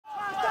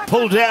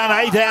Pulled down,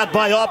 8 out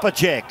by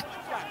Opacek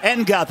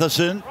and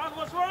Gutherson.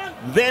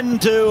 Then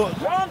to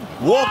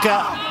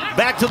Walker,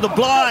 back to the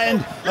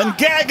blind, and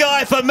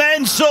Gagai for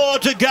Mansour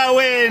to go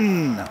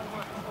in.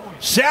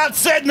 South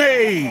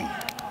Sydney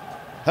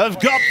have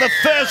got the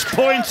first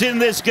points in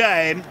this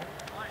game.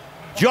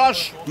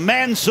 Josh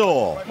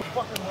Mansour.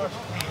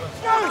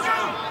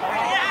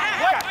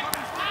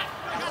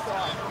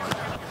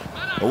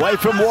 Away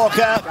from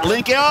Walker,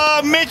 linking.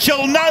 Oh,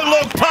 Mitchell, no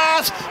look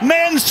pass.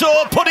 Mansour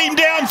put him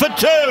down for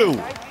 2.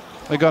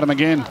 They got him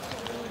again.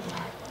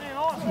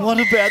 What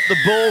about the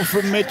ball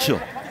from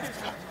Mitchell?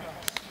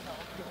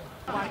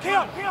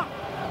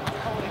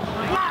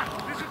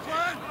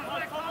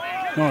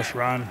 Nice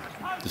run.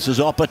 This is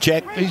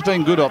Opacek. He's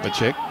been good,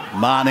 Opacek.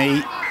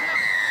 Mahoney.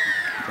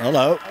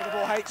 Hello. Play the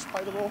ball, Hakes.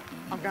 Play the ball.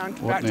 I'm going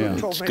What back to now?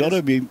 12 It's got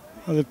to be.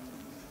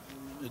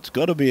 It's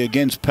got to be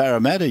against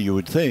Parramatta, you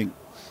would think.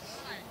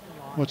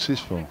 What's this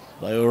for?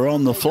 They were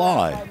on the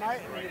fly.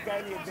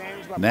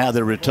 Now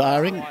they're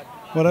retiring.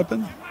 What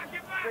happened?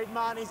 Reed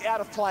Mahoney's out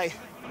of play.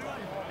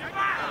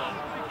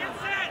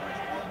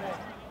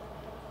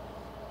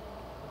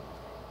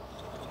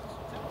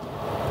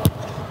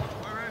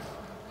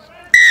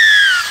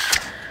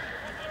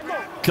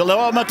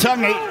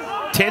 Matangi,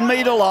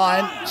 10-metre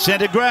line,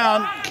 centre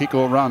ground. Kick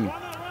or run?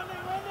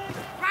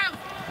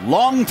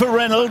 Long for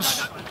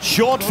Reynolds,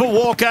 short for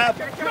Walker.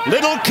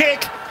 Little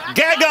kick.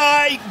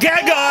 Gagai,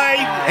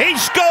 he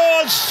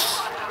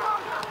scores.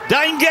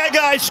 Dane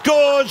Gagai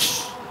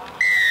scores.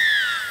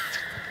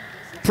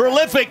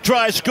 Prolific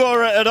try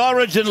scorer at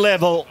origin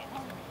level.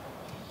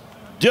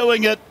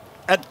 Doing it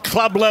at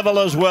club level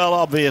as well,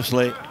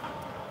 obviously.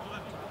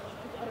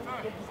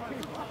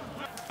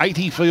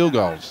 80 field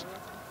goals.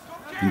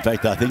 In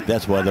fact, I think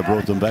that's why they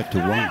brought them back to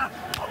 1.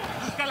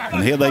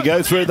 And here they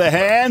go through the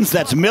hands.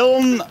 That's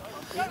Milne.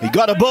 He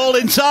got a ball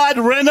inside.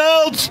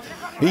 Reynolds.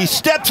 He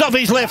steps off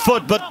his left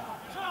foot, but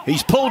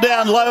he's pulled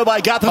down low by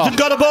Gutherson.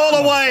 Got a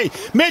ball away.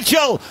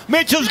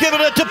 Mitchell's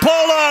given it to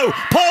Paulo.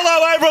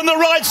 Paulo over on the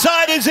right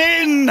side is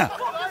in.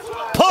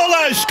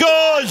 Paulo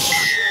scores.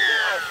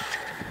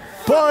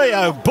 Boy,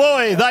 oh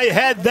boy, they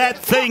had that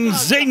thing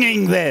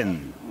zinging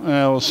then.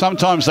 Well,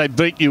 sometimes they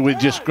beat you with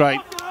just great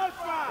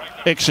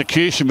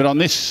execution, but on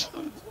this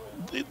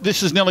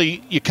is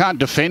nearly, you can't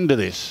defend to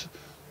this.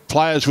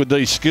 Players with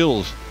these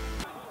skills.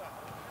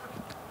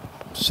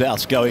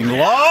 South's going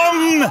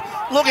long,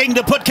 looking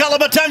to put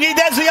Kalamatangi.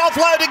 There's the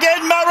offload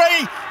again,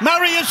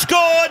 Murray has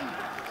scored.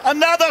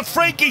 Another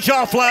freakish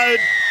offload.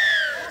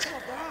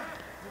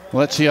 Well,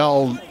 that's the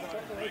old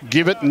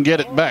give it and get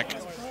it back.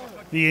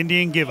 The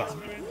Indian giver.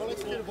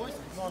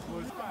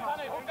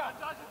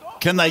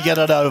 Can they get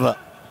it over?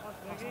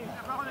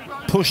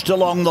 Pushed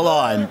along the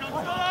line.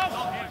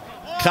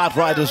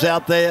 Cartwright is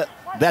out there.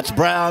 That's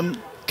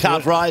Brown.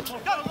 Cartwright.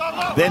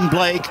 Then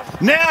Blake.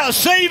 Now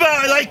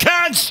Sevo. They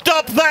can't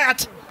stop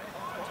that.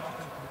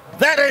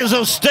 That is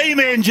a steam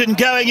engine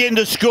going in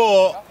to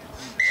score.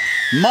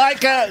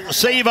 Micah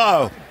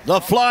Sevo,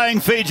 the flying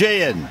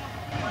Fijian.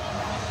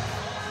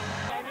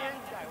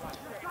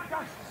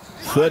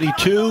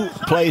 32,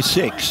 play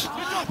 6.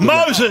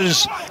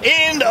 Moses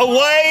in,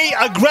 away,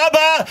 a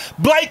grubber.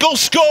 Blake will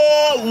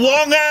score.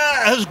 Wonga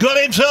has got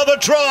himself a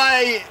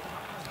try.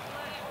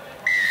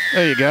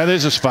 There you go,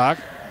 there's a spark.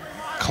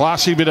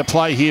 Classy bit of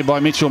play here by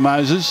Mitchell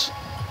Moses.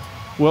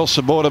 Well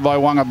supported by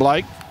Wonga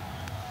Blake.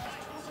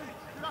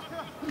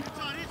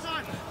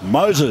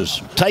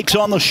 Moses takes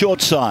on the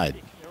short side.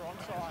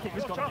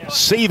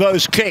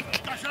 Sevo's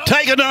kick.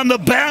 Taken on the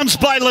bounce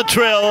by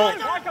Latrell.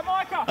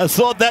 I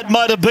thought that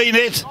might have been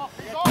it.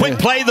 Quick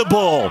play the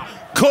ball.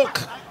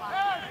 Cook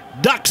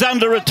ducks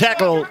under a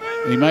tackle.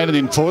 He made an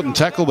important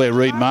tackle there,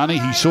 Reed Mahoney.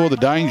 He saw the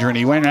danger and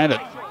he went at it.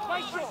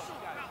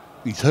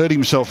 He's hurt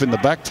himself in the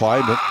back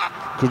play, but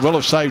could well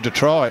have saved a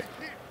try.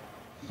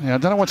 Now, I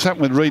don't know what's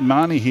happened with Reed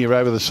Mahoney here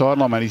over the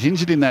sideline, mate. He's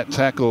injured in that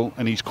tackle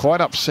and he's quite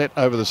upset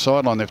over the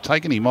sideline. They've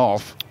taken him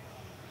off.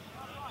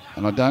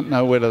 And I don't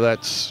know whether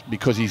that's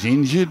because he's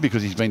injured,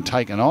 because he's been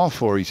taken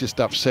off, or he's just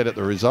upset at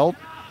the result.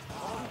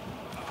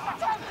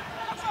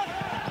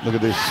 Look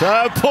at this.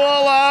 So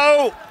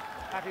Paulo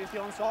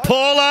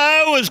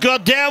has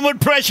got downward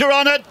pressure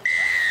on it,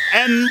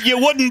 and you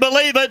wouldn't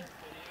believe it.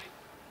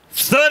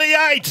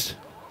 38.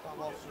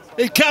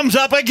 It comes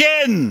up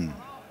again.